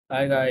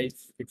Hi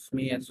guys, it's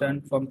me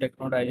Aslan from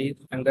Techno Diaries,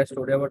 and guys,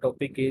 today our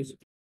topic is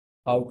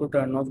how to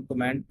turn off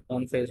comment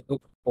on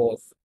Facebook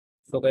posts.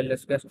 So guys,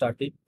 let's get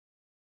started.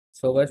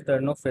 So guys,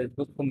 turn off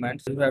Facebook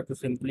comments. You have to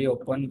simply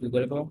open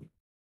Google Chrome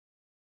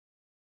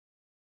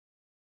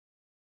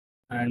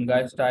and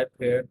guys, type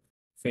here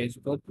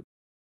Facebook.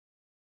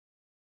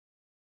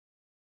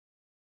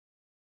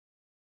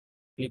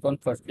 Click on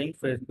first link,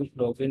 Facebook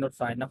login or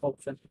sign up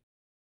option,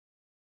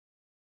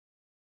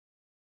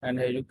 and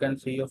here you can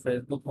see your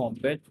Facebook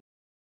homepage.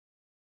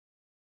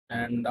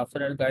 And after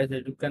that, guys,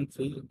 here you can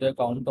see the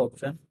account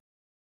option.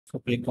 So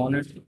click on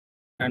it,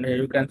 and here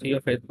you can see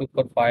your Facebook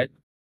profile.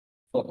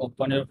 So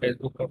open your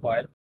Facebook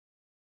profile.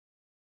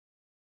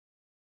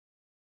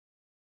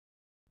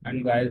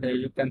 And guys, here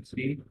you can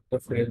see the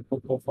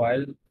Facebook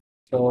profile.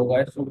 So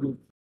guys, to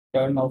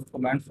turn off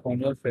comments on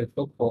your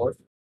Facebook post,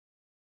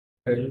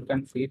 here you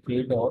can see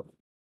three dots.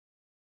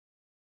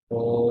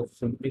 So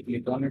simply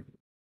click on it,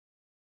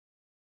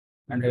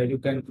 and here you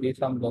can see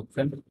some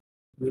options.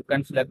 You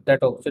can select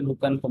that option. You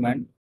can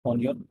comment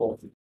on your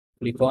post.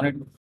 Click on it,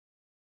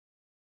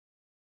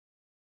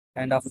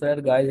 and after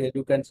that, guys, here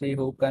you can see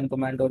who can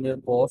comment on your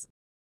post.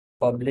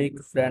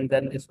 Public, friends,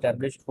 and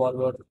established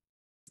forward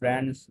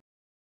friends,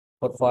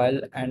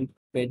 profile, and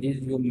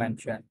pages you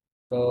mentioned.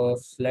 So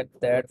select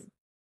that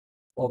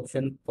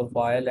option,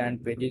 profile,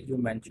 and pages you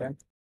mentioned,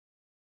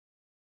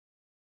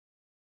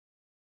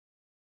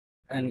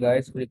 and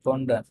guys, click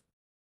on done.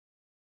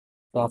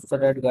 So after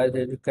that, guys,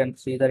 as you can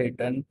see the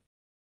return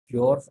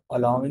yours,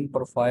 allowing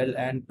profile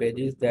and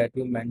pages that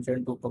you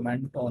mentioned to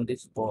comment on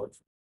this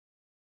post.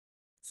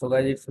 So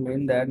guys, it's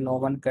mean that no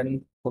one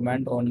can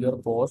comment on your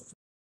post.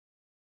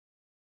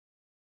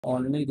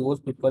 Only those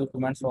people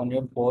comments on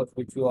your post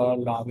which you are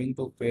allowing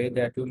to pay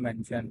that you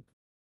mentioned.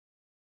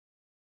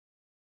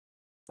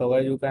 So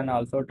guys, you can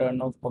also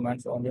turn off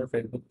comments on your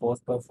Facebook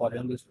post by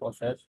following this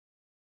process.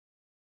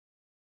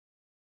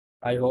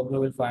 I hope you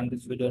will find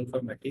this video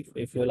informative.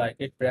 If you like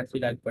it, press the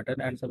like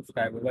button and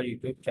subscribe to our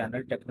YouTube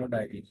channel Techno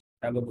Diaries.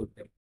 Have a good day.